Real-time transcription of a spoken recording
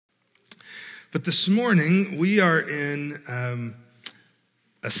But this morning, we are in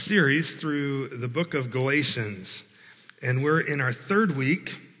a series through the book of Galatians, and we're in our third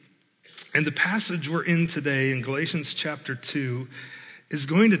week. And the passage we're in today in Galatians chapter 2 is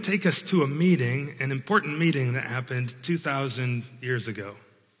going to take us to a meeting, an important meeting that happened 2,000 years ago.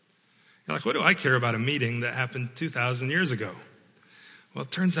 You're like, what do I care about a meeting that happened 2,000 years ago? Well,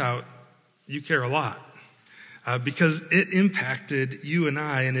 it turns out you care a lot because it impacted you and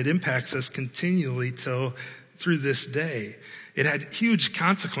I, and it impacts us continually through this day. It had huge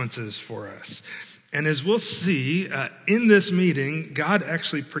consequences for us. And as we'll see, in this meeting, God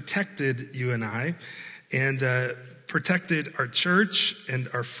actually protected you and I, and protected our church and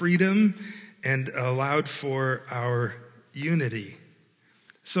our freedom, and allowed for our unity.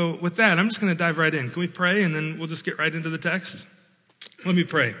 So with that, I'm just going to dive right in. Can we pray, and then we'll just get right into the text? Let me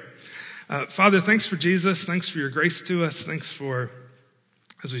pray. Father, thanks for Jesus. Thanks for your grace to us. Thanks for,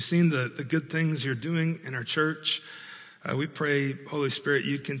 as we've seen, the good things you're doing in our church. We pray, Holy Spirit,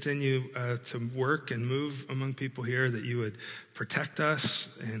 you'd continue to work and move among people here, that you would protect us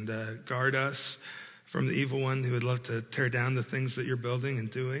and guard us from the evil one who would love to tear down the things that you're building and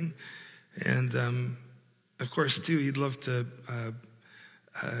doing. And, of course, too, you'd love to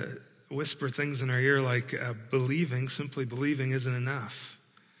whisper things in our ear like simply believing isn't enough,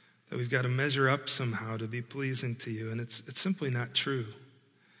 that we've got to measure up somehow to be pleasing to you, and it's simply not true.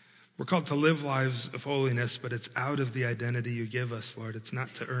 We're called to live lives of holiness, but it's out of the identity you give us, Lord. It's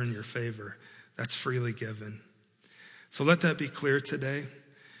not to earn your favor. That's freely given. So let that be clear today,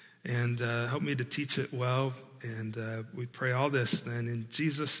 and help me to teach it well. And we pray all this then in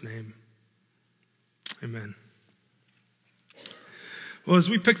Jesus' name. Amen. Well, as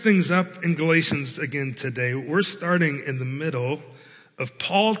we pick things up in Galatians again today, we're starting in the middle of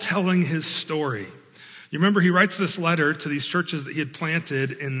Paul telling his story. You remember he writes this letter to these churches that he had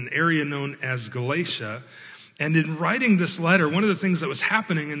planted in an area known as Galatia. And in writing this letter, one of the things that was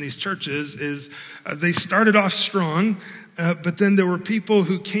happening in these churches is they started off strong, but then there were people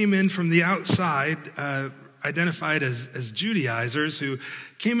who came in from the outside, identified as Judaizers, who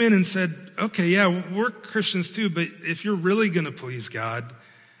came in and said, okay, yeah, we're Christians too, but if you're really going to please God,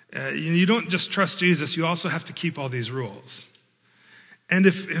 you don't just trust Jesus, you also have to keep all these rules. And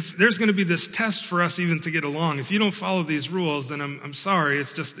if there's going to be this test for us even to get along, if you don't follow these rules, then I'm sorry,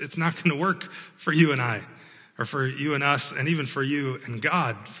 it's not going to work for you and I, or for you and us, and even for you and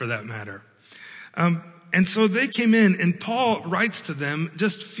God, for that matter. And so they came in, and Paul writes to them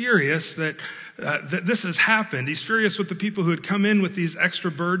just furious that this has happened. He's furious with the people who had come in with these extra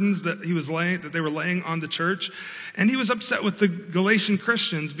burdens that they were laying on the church. And he was upset with the Galatian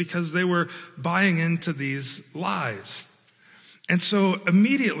Christians because they were buying into these lies. And so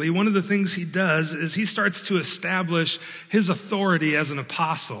immediately, one of the things he does is he starts to establish his authority as an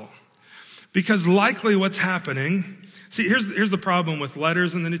apostle. Because likely what's happening, see, here's the problem with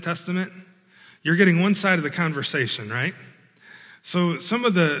letters in the New Testament. You're getting one side of the conversation, right? So some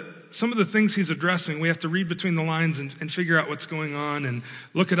of the things he's addressing, we have to read between the lines and figure out what's going on, and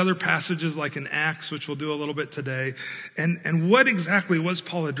look at other passages like in Acts, which we'll do a little bit today. And what exactly was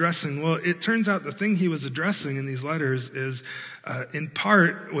Paul addressing? Well, it turns out the thing he was addressing in these letters is, in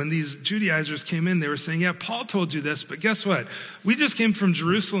part, when these Judaizers came in, they were saying, yeah, Paul told you this, but guess what? We just came from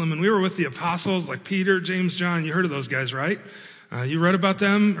Jerusalem, and we were with the apostles like Peter, James, John. You heard of those guys, right? You read about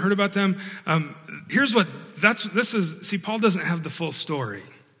them, heard about them. See, Paul doesn't have the full story.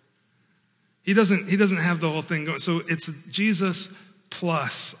 He doesn't have the whole thing going. So it's Jesus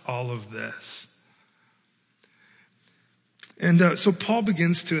plus all of this. And so Paul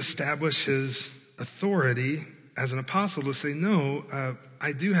begins to establish his authority as an apostle to say, no,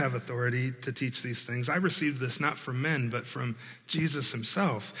 I do have authority to teach these things. I received this not from men, but from Jesus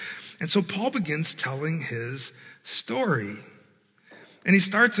himself. And so Paul begins telling his story. And he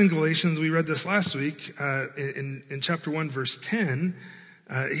starts in Galatians, we read this last week, in chapter 1, verse 10.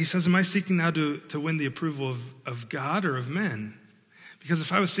 He says, am I seeking now to win the approval of God or of men? Because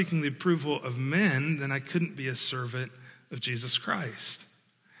if I was seeking the approval of men, then I couldn't be a servant of Jesus Christ.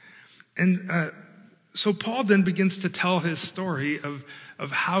 And so Paul then begins to tell his story of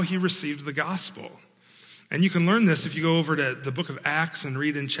how he received the gospel. And you can learn this if you go over to the book of Acts and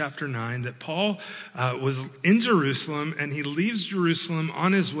read in chapter 9 that Paul was in Jerusalem, and he leaves Jerusalem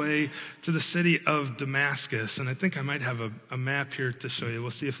on his way to the city of Damascus. And I think I might have a map here to show you.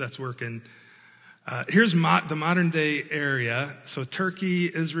 We'll see if that's working. Here's the modern day area. So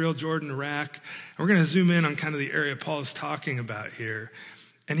Turkey, Israel, Jordan, Iraq. And we're going to zoom in on kind of the area Paul is talking about here.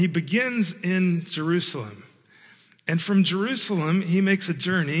 And he begins in Jerusalem. And from Jerusalem, he makes a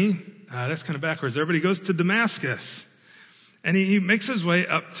journey. That's kind of backwards there, but he goes to Damascus. And he makes his way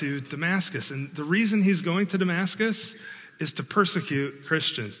up to Damascus. And the reason he's going to Damascus is to persecute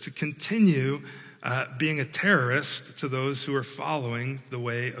Christians, to continue being a terrorist to those who are following the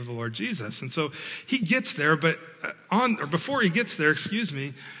way of the Lord Jesus. And so he gets there, but before he gets there,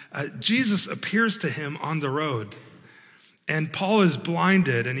 Jesus appears to him on the road. And Paul is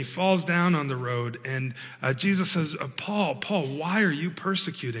blinded, and he falls down on the road. And Jesus says, Paul, why are you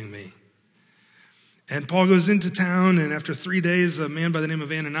persecuting me? And Paul goes into town, and after 3 days, a man by the name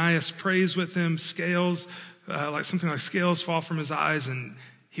of Ananias prays with him. Scales, something like scales fall from his eyes, and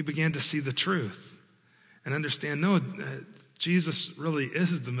he began to see the truth and understand, Jesus really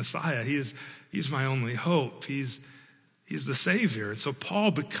is the Messiah. He's my only hope. He's the Savior. And so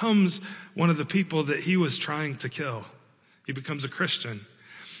Paul becomes one of the people that he was trying to kill. He becomes a Christian.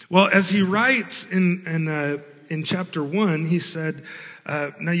 Well, as he writes in chapter 1, he said,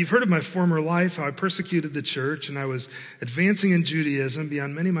 now you've heard of my former life, how I persecuted the church, and I was advancing in Judaism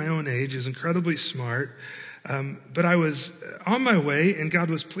beyond many my own age. He was incredibly smart. But I was on my way, and God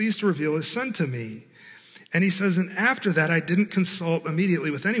was pleased to reveal his son to me. And he says, and after that, I didn't consult immediately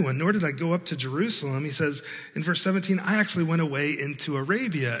with anyone, nor did I go up to Jerusalem. He says in verse 17, I actually went away into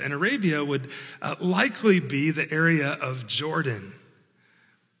Arabia. And Arabia would likely be the area of Jordan.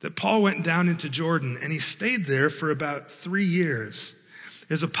 That Paul went down into Jordan, and he stayed there for about 3 years.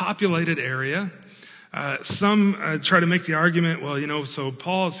 It's a populated area. Some try to make the argument, so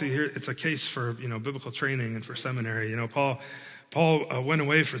Paul, here, it's a case for, biblical training and for seminary. Paul went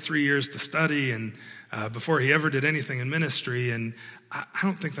away for 3 years to study and before he ever did anything in ministry. And I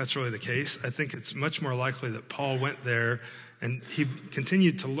don't think that's really the case. I think it's much more likely that Paul went there and he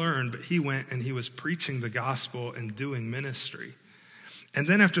continued to learn, but he went and he was preaching the gospel and doing ministry. And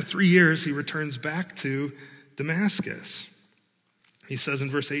then after 3 years, he returns back to Damascus. He says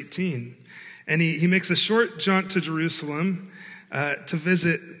in verse 18, and he makes a short jaunt to Jerusalem to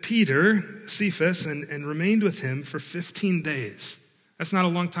visit Peter, Cephas, and remained with him for 15 days. That's not a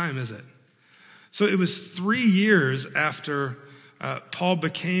long time, is it? So it was 3 years after Paul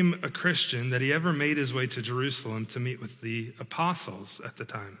became a Christian that he ever made his way to Jerusalem to meet with the apostles at the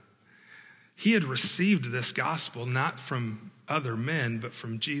time. He had received this gospel not from other men, but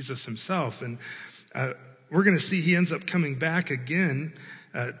from Jesus himself. And we're going to see he ends up coming back again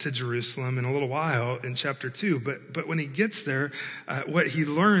to Jerusalem in a little while in chapter 2. But when he gets there, what he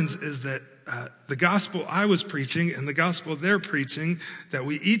learns is that the gospel I was preaching and the gospel they're preaching that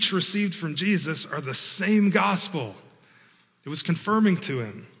we each received from Jesus are the same gospel. It was confirming to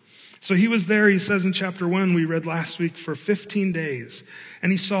him. So he was there, he says in chapter 1, we read last week, for 15 days.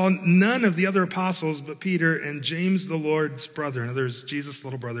 And he saw none of the other apostles but Peter and James, the Lord's brother. In other words, Jesus'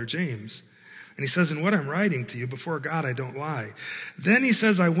 little brother, James. And he says, in what I'm writing to you, before God, I don't lie. Then he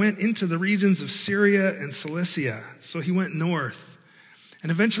says, I went into the regions of Syria and Cilicia. So he went north.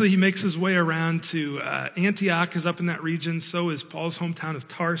 And eventually he makes his way around to Antioch is up in that region. So is Paul's hometown of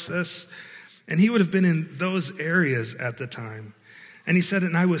Tarsus. And he would have been in those areas at the time. And he said,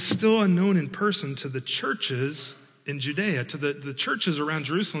 and I was still unknown in person to the churches in Judea, to the churches around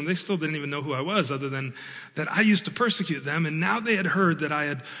Jerusalem. They still didn't even know who I was, other than that I used to persecute them. And now they had heard that I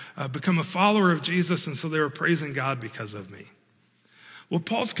had become a follower of Jesus, and so they were praising God because of me. Well,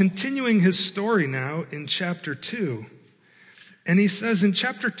 Paul's continuing his story now in chapter 2. And he says in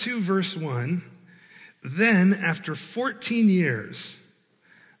chapter 2, verse 1, then after 14 years,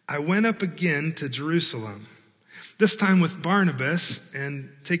 I went up again to Jerusalem, this time with Barnabas and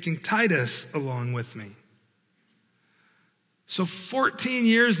taking Titus along with me. So 14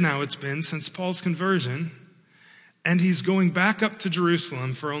 years now it's been since Paul's conversion, and he's going back up to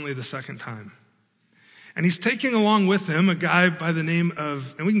Jerusalem for only the second time. And he's taking along with him a guy by the name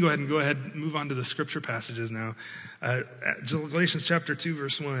of, and we can go ahead and move on to the scripture passages now. Galatians chapter 2,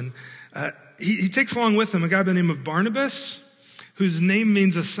 verse 1. He takes along with him a guy by the name of Barnabas, whose name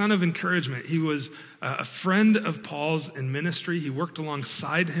means a son of encouragement. He was a friend of Paul's in ministry. He worked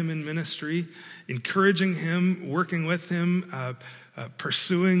alongside him in ministry, encouraging him, working with him,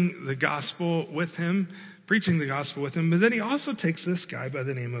 pursuing the gospel with him, preaching the gospel with him. But then he also takes this guy by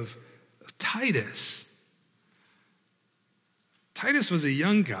the name of Titus. Titus was a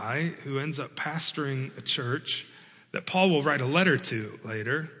young guy who ends up pastoring a church that Paul will write a letter to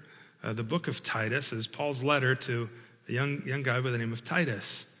later. The book of Titus is Paul's letter to a young guy by the name of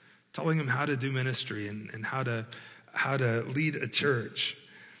Titus, telling him how to do ministry and how to lead a church.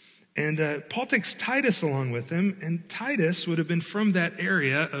 And Paul takes Titus along with him, and Titus would have been from that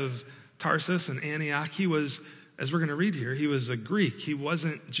area of Tarsus and Antioch. He was, as we're going to read here, he was a Greek. He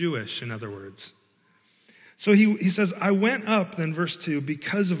wasn't Jewish, in other words. So he says, I went up, then verse 2,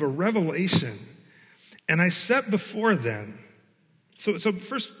 because of a revelation, and I set before them So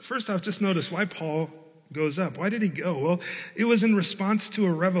first off, just notice why Paul goes up. Why did he go? Well, it was in response to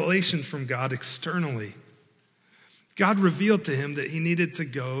a revelation from God externally. God revealed to him that he needed to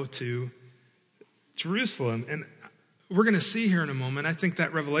go to Jerusalem. And we're going to see here in a moment, I think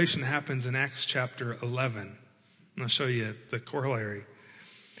that revelation happens in Acts chapter 11. And I'll show you the corollary.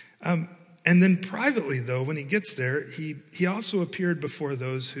 And then privately, though, when he gets there, he also appeared before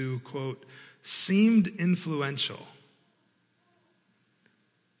those who, quote, seemed influential.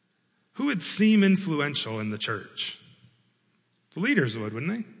 Who would seem influential in the church? The leaders would,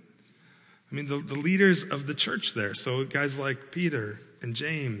 wouldn't they? I mean, the leaders of the church there. So guys like Peter and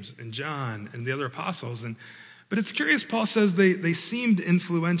James and John and the other apostles. But it's curious, Paul says they seemed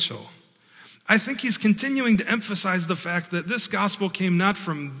influential. I think he's continuing to emphasize the fact that this gospel came not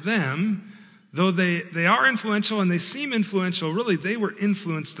from them, though they are influential and they seem influential. Really, they were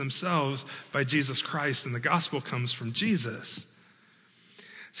influenced themselves by Jesus Christ, and the gospel comes from Jesus.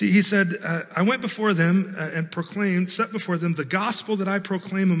 See, he said, I went before them and set before them the gospel that I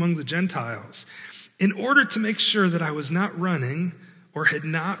proclaim among the Gentiles, in order to make sure that I was not running or had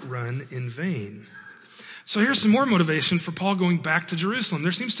not run in vain. So here's some more motivation for Paul going back to Jerusalem.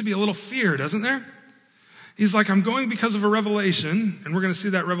 There seems to be a little fear, doesn't there? He's like, I'm going because of a revelation, and we're going to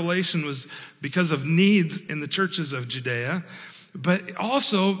see that revelation was because of needs in the churches of Judea, but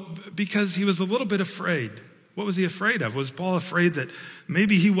also because he was a little bit afraid. What was he afraid of? Was Paul afraid that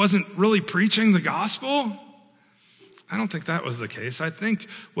maybe he wasn't really preaching the gospel? I don't think that was the case. I think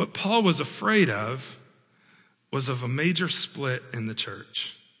what Paul was afraid of was of a major split in the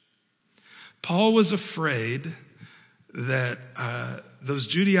church. Paul was afraid that those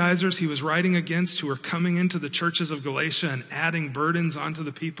Judaizers he was writing against, who were coming into the churches of Galatia and adding burdens onto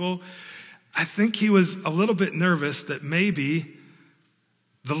the people, I think he was a little bit nervous that maybe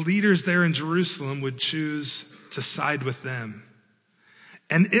the leaders there in Jerusalem would choose to side with them.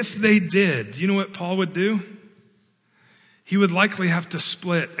 And if they did, you know what Paul would do? He would likely have to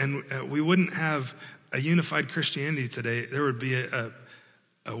split, and we wouldn't have a unified Christianity today. There would be a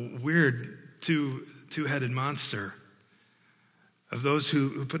weird two-headed monster of those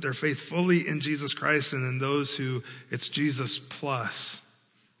who put their faith fully in Jesus Christ, and then those who it's Jesus plus.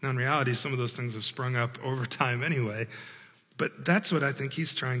 Now, in reality, some of those things have sprung up over time anyway. But that's what I think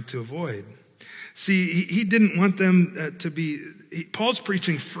he's trying to avoid. See, he didn't want them Paul's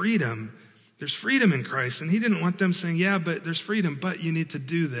preaching freedom. There's freedom in Christ. And he didn't want them saying, yeah, but there's freedom, but you need to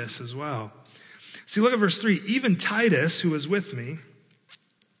do this as well. See, look at verse 3. Even Titus, who was with me,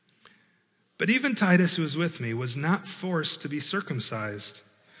 was not forced to be circumcised,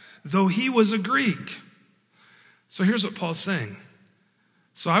 though he was a Greek. So here's what Paul's saying.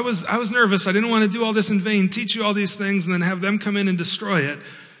 So I was nervous. I didn't want to do all this in vain, teach you all these things, and then have them come in and destroy it.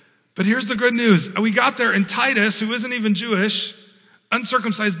 But here's the good news. We got there, and Titus, who isn't even Jewish,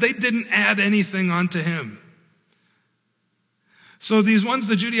 uncircumcised, they didn't add anything onto him. So these ones,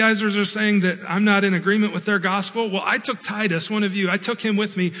 the Judaizers, are saying that I'm not in agreement with their gospel. Well, I took Titus, one of you, I took him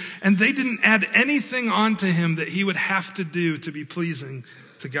with me, and they didn't add anything onto him that he would have to do to be pleasing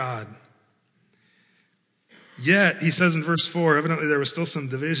to God. Yet, he says in verse 4, evidently there was still some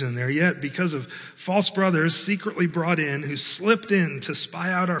division there. Yet, because of false brothers secretly brought in, who slipped in to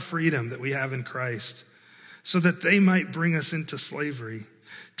spy out our freedom that we have in Christ, so that they might bring us into slavery.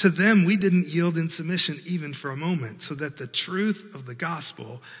 To them, we didn't yield in submission even for a moment, so that the truth of the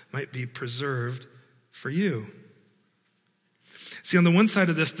gospel might be preserved for you. See, on the one side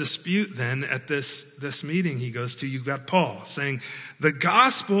of this dispute then, at this meeting he goes to, you've got Paul saying, the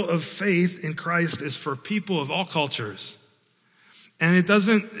gospel of faith in Christ is for people of all cultures. And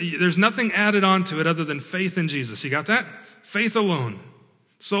there's nothing added onto it other than faith in Jesus. You got that? Faith alone.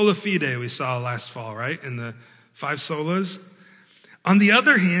 Sola fide we saw last fall, right? In the 5 solas. On the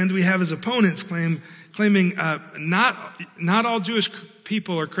other hand, we have his opponents claiming not all Jewish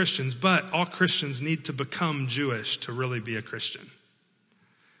people are Christians, but all Christians need to become Jewish to really be a Christian.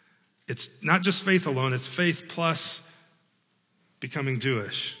 It's not just faith alone, it's faith plus becoming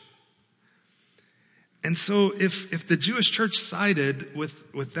Jewish. And so if the Jewish church sided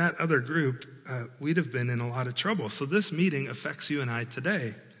with that other group, we'd have been in a lot of trouble. So this meeting affects you and I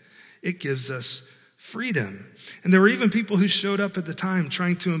today. It gives us freedom. And there were even people who showed up at the time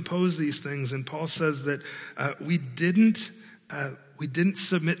trying to impose these things. And Paul says that we didn't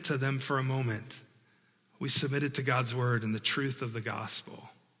submit to them for a moment. We submitted to God's word and the truth of the gospel.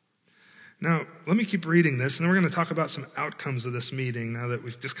 Now, let me keep reading this, and then we're going to talk about some outcomes of this meeting now that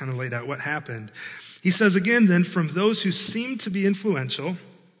we've just kind of laid out what happened. He says again, then, from those who seem to be influential,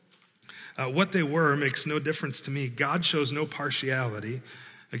 what they were makes no difference to me. God shows no partiality.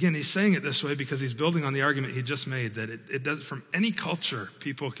 Again, he's saying it this way because he's building on the argument he just made that it does, from any culture,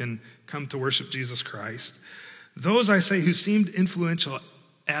 people can come to worship Jesus Christ. Those, I say, who seemed influential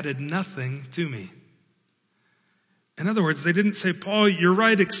added nothing to me. In other words, they didn't say, Paul, you're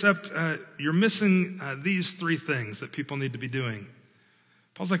right, except you're missing these three things that people need to be doing.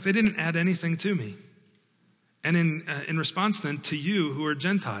 Paul's like, they didn't add anything to me. And in response then to you who are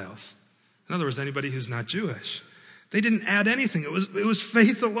Gentiles, in other words, anybody who's not Jewish, they didn't add anything. It was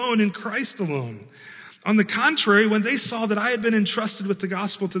faith alone in Christ alone. On the contrary, when they saw that I had been entrusted with the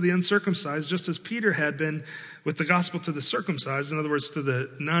gospel to the uncircumcised, just as Peter had been with the gospel to the circumcised, in other words, to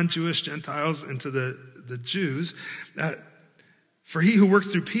the non-Jewish Gentiles and to the Jews, for he who worked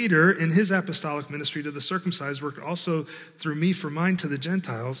through Peter in his apostolic ministry to the circumcised worked also through me for mine to the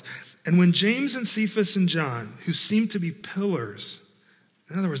Gentiles. And when James and Cephas and John, who seemed to be pillars,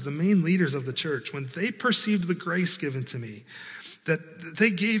 in other words, the main leaders of the church, when they perceived the grace given to me, that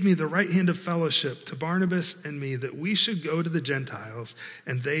they gave me the right hand of fellowship to Barnabas and me, that we should go to the Gentiles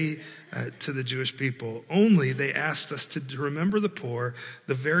and they to the Jewish people. Only they asked us to remember the poor,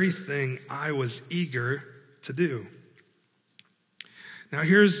 the very thing I was eager to do. Now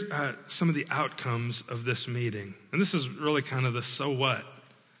here's some of the outcomes of this meeting. And this is really kind of the so what.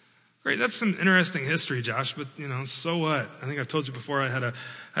 Great, that's some interesting history, Josh, but so what? I think I've told you before, I had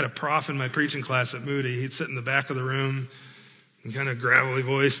a prof in my preaching class at Moody. He'd sit in the back of the room and kind of gravelly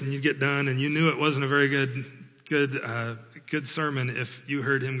voice, and you'd get done, and you knew it wasn't a very good sermon if you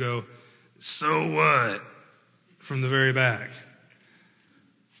heard him go, so what? From the very back.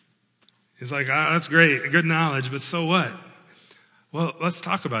 He's like, that's great, good knowledge, but so what? Well, let's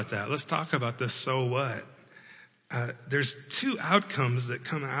talk about that. Let's talk about this so what. There's two outcomes that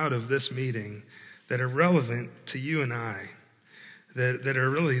come out of this meeting that are relevant to you and I, that are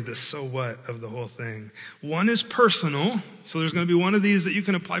really the so what of the whole thing. One is personal, so there's going to be one of these that you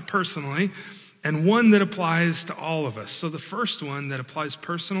can apply personally, and one that applies to all of us. So the first one that applies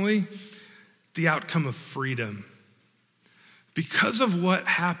personally, the outcome of freedom. Because of what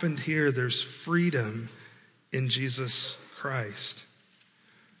happened here, there's freedom in Jesus Christ.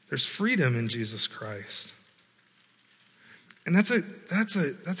 There's freedom in Jesus Christ. And that's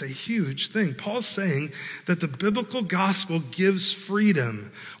a huge thing. Paul's saying that the biblical gospel gives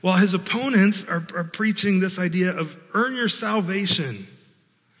freedom, while his opponents are preaching this idea of earn your salvation.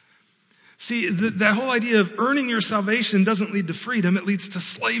 See, that whole idea of earning your salvation doesn't lead to freedom, it leads to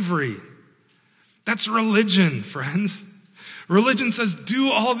slavery. That's religion, friends. Religion says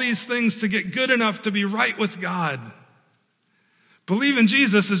do all these things to get good enough to be right with God. Believe in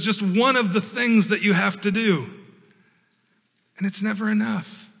Jesus is just one of the things that you have to do. And it's never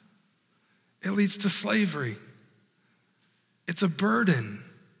enough. It leads to slavery. It's a burden.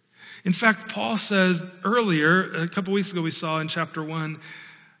 In fact, Paul says earlier, a couple weeks ago we saw in chapter 1,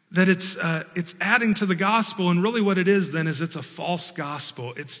 that it's adding to the gospel, and really what it is then is it's a false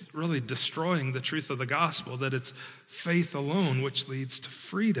gospel. It's really destroying the truth of the gospel, that it's faith alone which leads to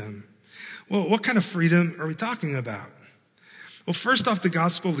freedom. Well, what kind of freedom are we talking about? Well, first off, the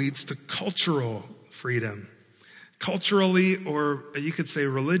gospel leads to cultural freedom. Culturally, or you could say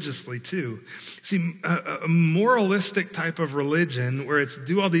religiously too. See, a moralistic type of religion where it's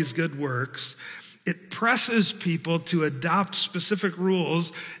do all these good works, it presses people to adopt specific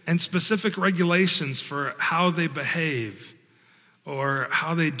rules and specific regulations for how they behave, or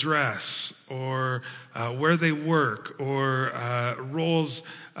how they dress, or where they work, or roles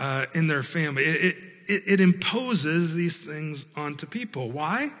in their family. It imposes these things onto people.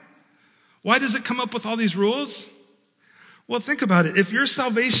 Why? Why does it come up with all these rules? Well, think about it. If your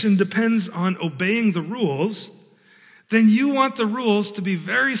salvation depends on obeying the rules, then you want the rules to be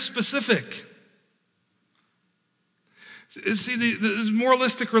very specific. See, the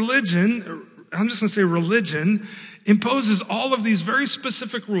moralistic religion, I'm just going to say religion, imposes all of these very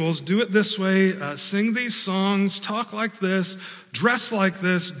specific rules. Do it this way, sing these songs, talk like this, dress like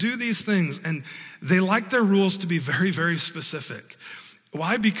this, do these things. And they like their rules to be very, very specific.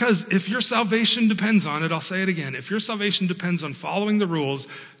 Why? Because if your salvation depends on it, I'll say it again, if your salvation depends on following the rules,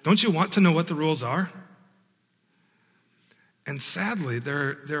 don't you want to know what the rules are? And sadly,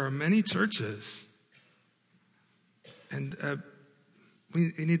 there are many churches, and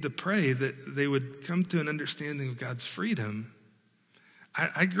we need to pray that they would come to an understanding of God's freedom.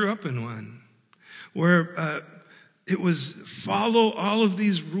 I grew up in one where it was follow all of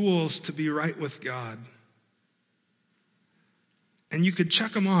these rules to be right with God. And you could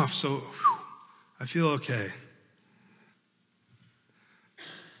check them off, so I feel okay.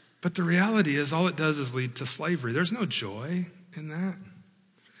 But the reality is all it does is lead to slavery. There's no joy in that.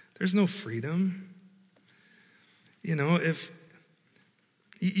 There's no freedom. If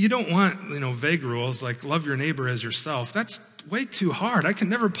You don't want, vague rules like love your neighbor as yourself. That's way too hard. I can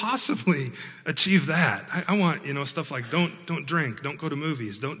never possibly achieve that. I want, stuff like don't drink, don't go to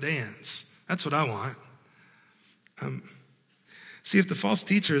movies, don't dance. That's what I want. See, if the false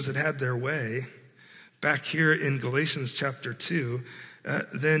teachers had their way back here in Galatians chapter 2,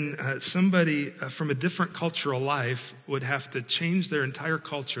 then somebody from a different cultural life would have to change their entire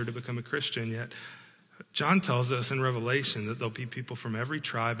culture to become a Christian. Yet John tells us in Revelation that there'll be people from every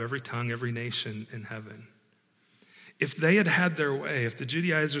tribe, every tongue, every nation in heaven. If they had their way, if the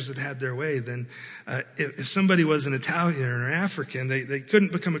Judaizers had their way, then if somebody was an Italian or an African, they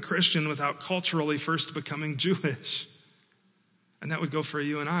couldn't become a Christian without culturally first becoming Jewish. And that would go for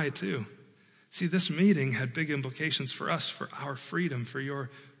you and I too. See, this meeting had big implications for us, for our freedom, for your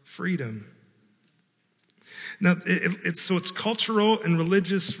freedom. Now, it's cultural and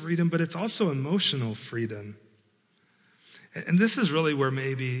religious freedom, but it's also emotional freedom. And this is really where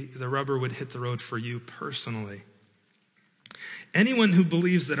maybe the rubber would hit the road for you personally. Anyone who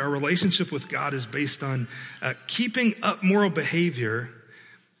believes that our relationship with God is based on keeping up moral behavior,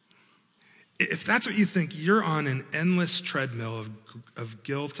 if that's what you think, you're on an endless treadmill of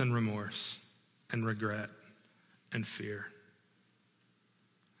guilt and remorse and regret and fear.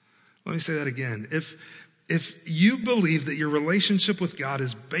 Let me say that again. If you believe that your relationship with God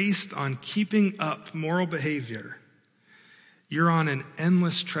is based on keeping up moral behavior, you're on an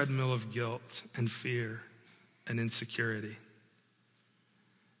endless treadmill of guilt and fear and insecurity.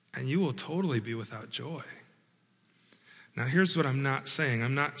 And you will totally be without joy. Now, here's what I'm not saying.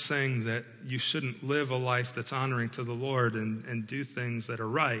 I'm not saying that you shouldn't live a life that's honoring to the Lord and do things that are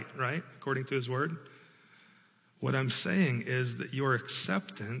right, according to his word. What I'm saying is that your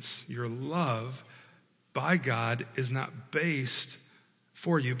acceptance, your love by God is not based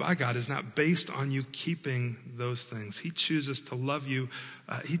for you by God is not based on you keeping those things. He chooses to love you.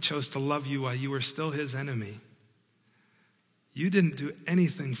 He chose to love you while you were still his enemy. You didn't do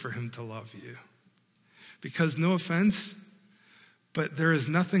anything for him to love you. Because no offense, but there is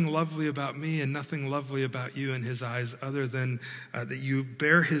nothing lovely about me and nothing lovely about you in his eyes other than that you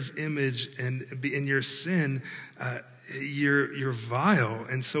bear his image, and in your sin, you're vile.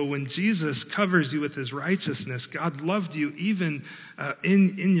 And so when Jesus covers you with his righteousness, God loved you even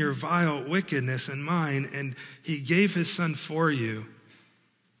in your vile wickedness and mine, and he gave his son for you.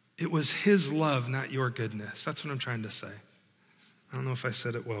 It was his love, not your goodness. That's what I'm trying to say. I don't know if I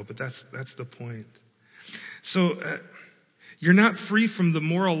said it well, but that's the point. So you're not free from the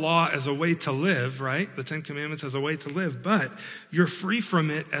moral law as a way to live, right? The Ten Commandments as a way to live, but you're free from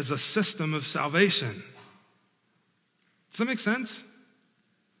it as a system of salvation. Does that make sense?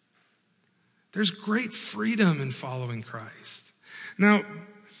 There's great freedom in following Christ. Now,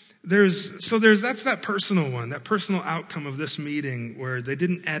 that's that personal one, that personal outcome of this meeting where they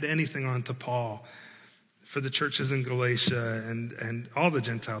didn't add anything on to Paul for the churches in Galatia and all the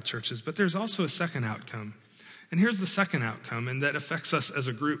Gentile churches. But there's also a second outcome. And here's the second outcome, and that affects us as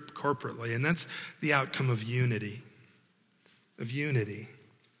a group corporately, and that's the outcome of unity. Of unity.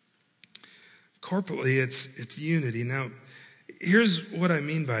 Corporately, it's unity. Now, here's what I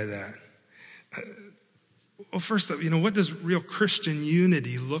mean by that. Well, first up, what does real Christian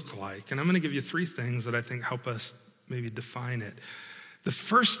unity look like? And I'm going to give you 3 things that I think help us maybe define it. The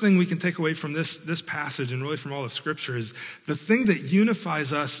first thing we can take away from this passage and really from all of Scripture is the thing that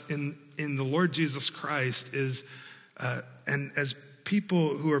unifies us in the Lord Jesus Christ is, and as people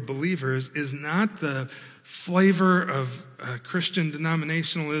who are believers, is not the flavor of Christian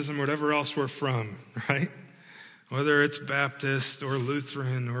denominationalism or whatever else we're from, right? Whether it's Baptist or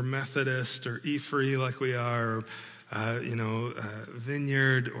Lutheran or Methodist or E-Free like we are,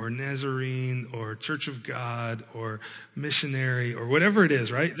 Vineyard or Nazarene or Church of God or missionary or whatever it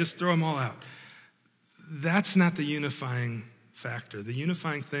is, right? Just throw them all out. That's not the unifying factor. The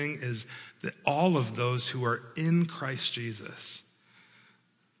unifying thing is that all of those who are in Christ Jesus,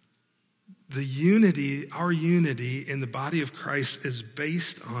 our unity in the body of Christ is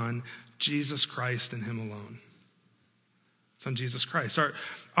based on Jesus Christ and him alone. It's on Jesus Christ.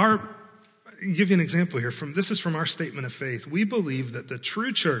 I'll give you an example here. This is from our statement of faith. We believe that the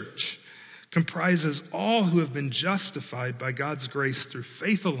true church comprises all who have been justified by God's grace through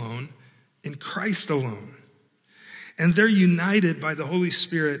faith alone, in Christ alone. And they're united by the Holy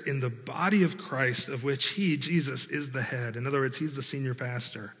Spirit in the body of Christ, of which he, Jesus, is the head. In other words, he's the senior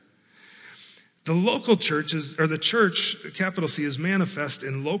pastor. The local churches, or the church, capital C, is manifest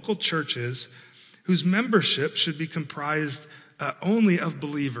in local churches whose membership should be comprised only of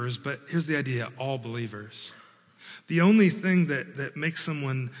believers, but here's the idea, all believers. The only thing that makes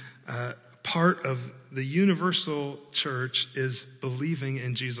someone part of the universal church is believing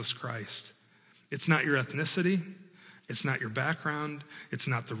in Jesus Christ. It's not your ethnicity. It's not your background. It's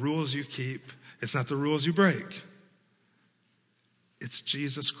not the rules you keep. It's not the rules you break. It's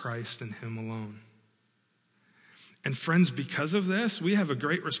Jesus Christ and him alone. And friends, because of this, we have a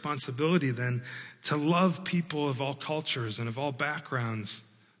great responsibility then to love people of all cultures and of all backgrounds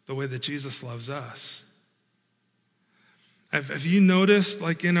the way that Jesus loves us. Have you noticed,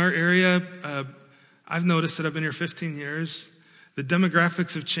 like in our area, I've noticed that I've been here 15 years, the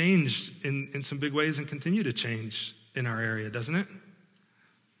demographics have changed in some big ways and continue to change in our area, doesn't it?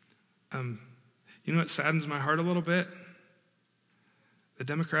 You know what saddens my heart a little bit? The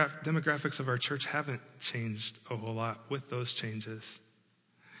demographics of our church haven't changed a whole lot with those changes.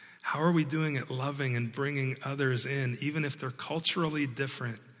 How are we doing at loving and bringing others in, even if they're culturally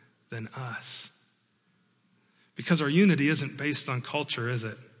different than us? Because our unity isn't based on culture, is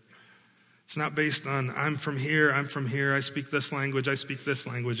it? It's not based on, I'm from here, I speak this language, I speak this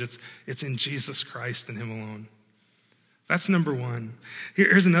language. It's in Jesus Christ and him alone. That's number one.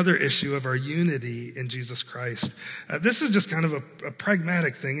 Here's another issue of our unity in Jesus Christ. This is just kind of a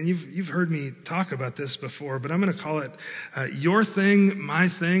pragmatic thing, and you've heard me talk about this before, but I'm going to call it your thing, my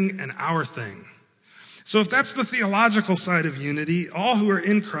thing, and our thing. So if that's the theological side of unity, all who are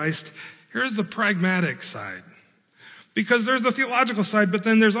in Christ, here's the pragmatic side. Because there's the theological side, but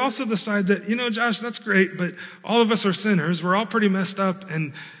then there's also the side that, Josh, that's great, but all of us are sinners. We're all pretty messed up,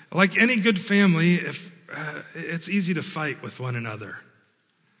 and like any good family, it's easy to fight with one another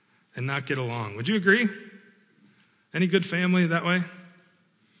and not get along. Would you agree? Any good family that way?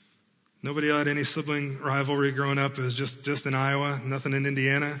 Nobody had any sibling rivalry growing up. It was just in Iowa, nothing in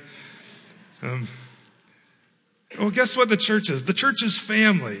Indiana. Well, guess what the church is? The church is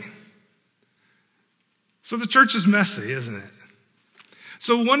family. So the church is messy, isn't it?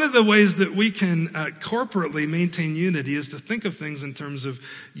 So one of the ways that we can corporately maintain unity is to think of things in terms of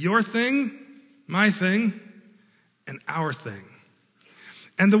your thing, my thing, and our thing.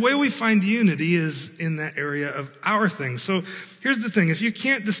 And the way we find unity is in that area of our thing. So here's the thing. If you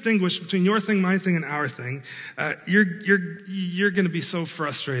can't distinguish between your thing, my thing, and our thing, you're going to be so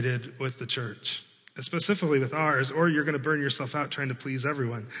frustrated with the church, specifically with ours, or you're going to burn yourself out trying to please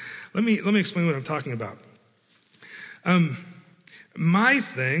everyone. Let me explain what I'm talking about. My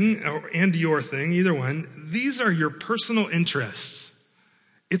thing and your thing, either one, these are your personal interests.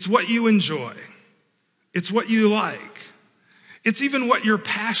 It's what you enjoy. It's what you like. It's even what you're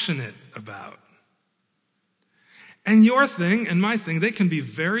passionate about. And your thing and my thing, they can be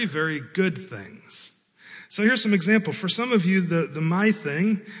very, very good things. So here's some example. For some of you, the my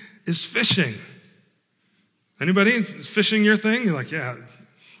thing is fishing. Anybody? Is fishing your thing? You're like, yeah,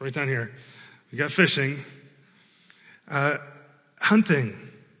 right down here. We got fishing. Hunting.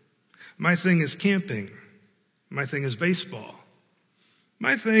 My thing is camping. My thing is baseball.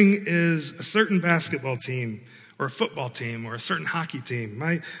 My thing is a certain basketball team or a football team or a certain hockey team.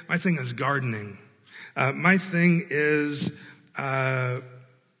 My thing is gardening. My thing is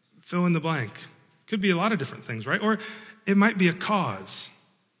fill in the blank. Could be a lot of different things, right? Or it might be a cause.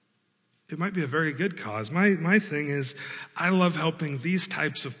 It might be a very good cause. My thing is I love helping these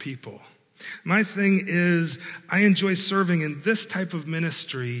types of people. My thing is I enjoy serving in this type of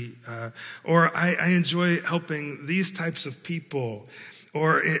ministry, or I enjoy helping these types of people,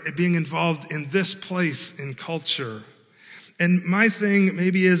 or being involved in this place in culture. And my thing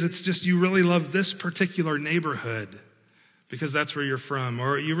maybe is it's just you really love this particular neighborhood because that's where you're from,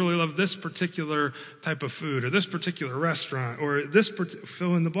 or you really love this particular type of food, or this particular restaurant, or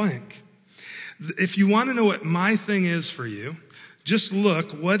fill in the blank. If you want to know what my thing is for you, just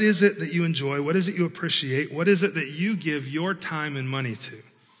look, what is it that you enjoy? What is it you appreciate? What is it that you give your time and money to?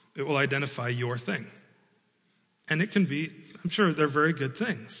 It will identify your thing. And it can be, I'm sure they're very good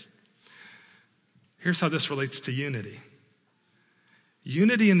things. Here's how this relates to unity.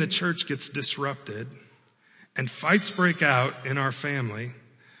 Unity in the church gets disrupted and fights break out in our family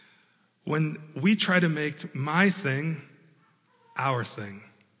when we try to make my thing our thing.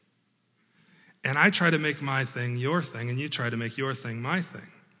 And I try to make my thing your thing, and you try to make your thing my thing.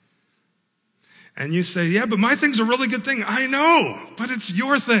 And you say, yeah, but my thing's a really good thing. I know, but it's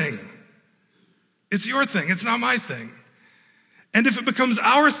your thing. It's your thing. It's not my thing. And if it becomes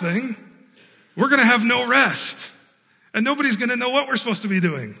our thing, we're going to have no rest. And nobody's going to know what we're supposed to be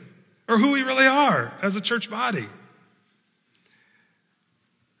doing or who we really are as a church body.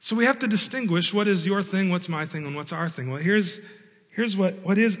 So we have to distinguish what is your thing, what's my thing, and what's our thing. Well, here's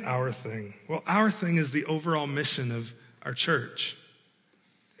what is our thing. Well, our thing is the overall mission of our church.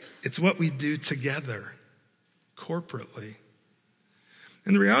 It's what we do together, corporately.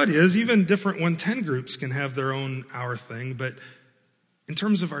 And the reality is, even different 110 groups can have their own our thing, but in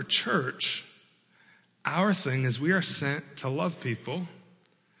terms of our church, our thing is we are sent to love people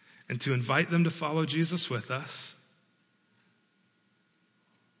and to invite them to follow Jesus with us,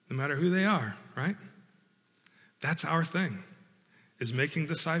 no matter who they are, right? That's our thing, is making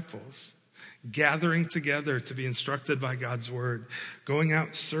disciples, gathering together to be instructed by God's word, going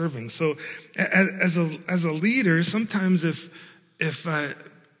out serving. So as a leader, sometimes if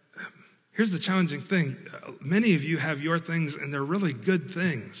here's the challenging thing. Many of you have your things and they're really good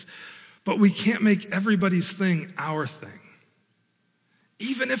things, but we can't make everybody's thing our thing,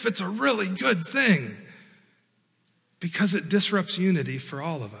 even if it's a really good thing, because it disrupts unity for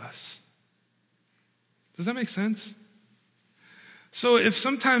all of us. Does that make sense? So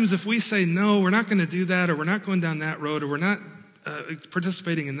if we say, no, we're not going to do that, or we're not going down that road, or we're not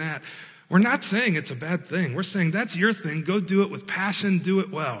participating in that, we're not saying it's a bad thing. We're saying that's your thing. Go do it with passion. Do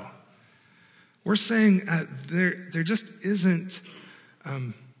it well. We're saying there just isn't,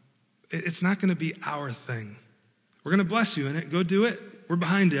 it's not going to be our thing. We're going to bless you in it. Go do it. We're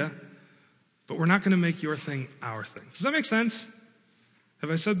behind you. But we're not going to make your thing our thing. Does that make sense?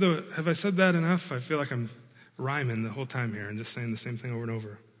 Have I said that enough? I feel like I'm rhyming the whole time here and just saying the same thing over and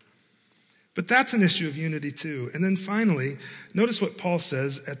over. But that's an issue of unity too. And then finally, notice what Paul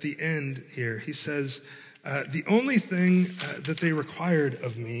says at the end here. He says, the only thing that they required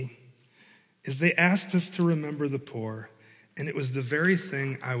of me is they asked us to remember the poor, and it was the very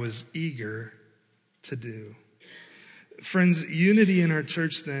thing I was eager to do. Friends, unity in our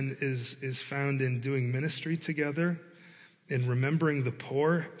church then is found in doing ministry together, in remembering the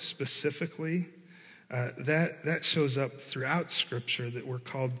poor specifically. That shows up throughout Scripture, that we're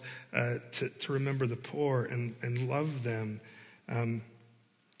called to remember the poor and love them.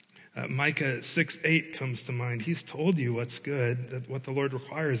 Micah 6:8 comes to mind. He's told you what's good, that what the Lord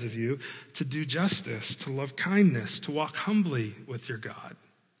requires of you, to do justice, to love kindness, to walk humbly with your God,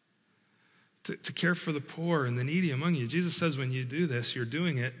 to care for the poor and the needy among you. Jesus says when you do this, you're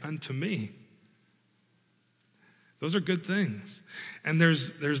doing it unto me. Those are good things. And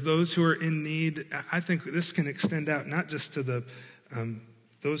there's those who are in need. I think this can extend out not just to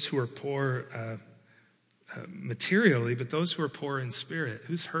those who are poor materially, but those who are poor in spirit.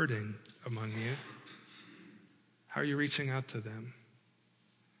 Who's hurting among you? How are you reaching out to them?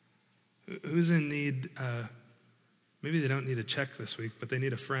 Who's in need? Maybe they don't need a check this week, but they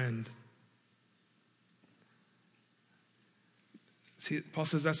need a friend. See, Paul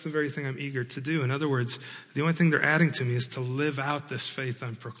says that's the very thing I'm eager to do. In other words, the only thing they're adding to me is to live out this faith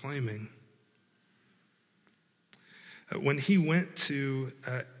I'm proclaiming. When he went to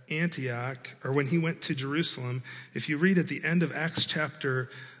Antioch, or when he went to Jerusalem, if you read at the end of Acts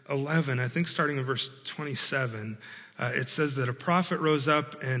chapter 11, I think starting in verse 27, it says that a prophet rose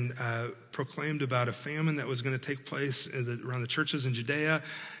up and proclaimed about a famine that was going to take place around the churches in Judea.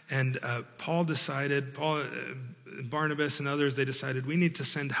 And Paul, Barnabas and others, they decided we need to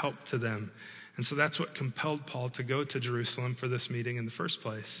send help to them. And so that's what compelled Paul to go to Jerusalem for this meeting in the first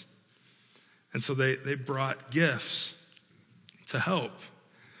place. And so they brought gifts to help.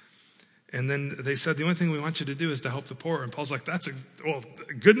 And then they said, the only thing we want you to do is to help the poor. And Paul's like,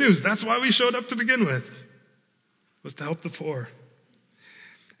 good news. That's why we showed up to begin with, was to help the poor.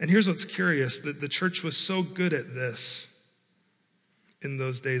 And here's what's curious, that the church was so good at this in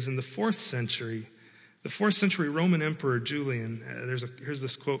those days. In the 4th century Roman Emperor Julian, here's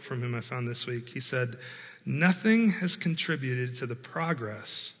this quote from him I found this week. He said, "Nothing has contributed to the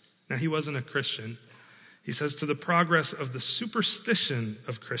progress." Now, he wasn't a Christian. He says, "to the progress of the superstition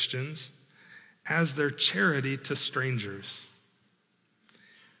of Christians as their charity to strangers.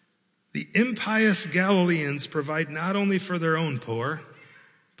 The impious Galileans provide not only for their own poor,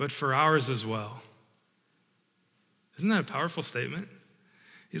 but for ours as well." Isn't that a powerful statement?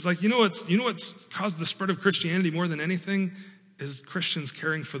 He's like, you know what's caused the spread of Christianity more than anything is Christians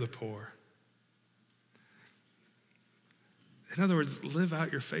caring for the poor. In other words, live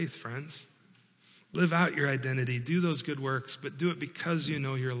out your faith, friends. Live out your identity. Do those good works, but do it because you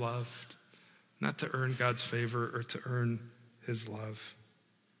know you're loved, not to earn God's favor or to earn his love.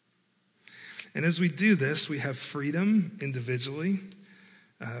 And as we do this, we have freedom individually.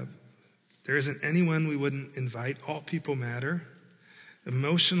 There isn't anyone we wouldn't invite. All people matter.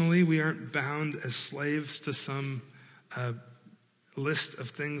 Emotionally, we aren't bound as slaves to some list of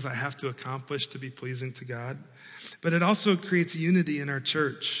things I have to accomplish to be pleasing to God. But it also creates unity in our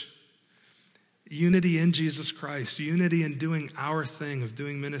church. Unity in Jesus Christ. Unity in doing our thing of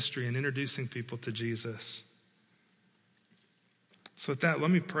doing ministry and introducing people to Jesus. So with that,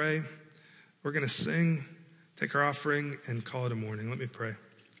 let me pray. We're going to sing take our offering and call it a morning. Let me pray.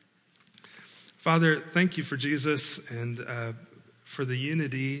 Father, thank you for Jesus and for the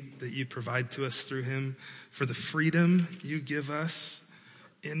unity that you provide to us through him, for the freedom you give us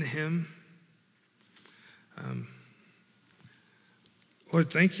in him. Lord,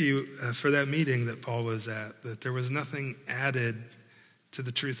 thank you for that meeting that Paul was at, that there was nothing added to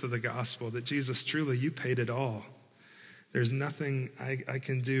the truth of the gospel, that Jesus, truly, you paid it all. There's nothing I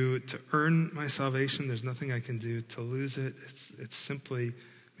can do to earn my salvation. There's nothing I can do to lose it. It's simply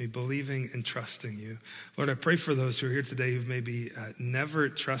me believing and trusting you. Lord, I pray for those who are here today who've maybe never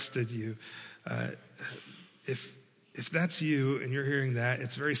trusted you. If that's you and you're hearing that,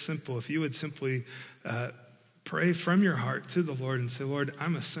 it's very simple. If you would simply pray from your heart to the Lord and say, Lord,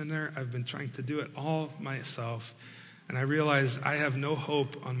 I'm a sinner. I've been trying to do it all myself. And I realize I have no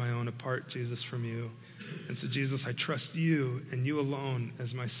hope on my own apart, Jesus, from you. And so, Jesus, I trust you and you alone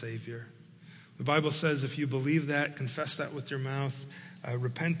as my Savior. The Bible says if you believe that, confess that with your mouth,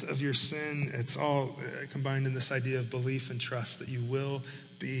 repent of your sin, it's all combined in this idea of belief and trust that you will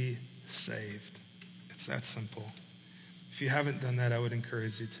be saved. It's that simple. If you haven't done that, I would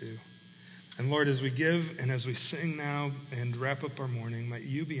encourage you to. And Lord, as we give and as we sing now and wrap up our morning, might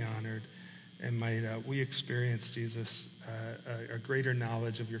you be honored and might we experience, Jesus, a greater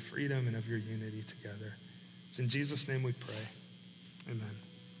knowledge of your freedom and of your unity together. It's in Jesus' name we pray. Amen.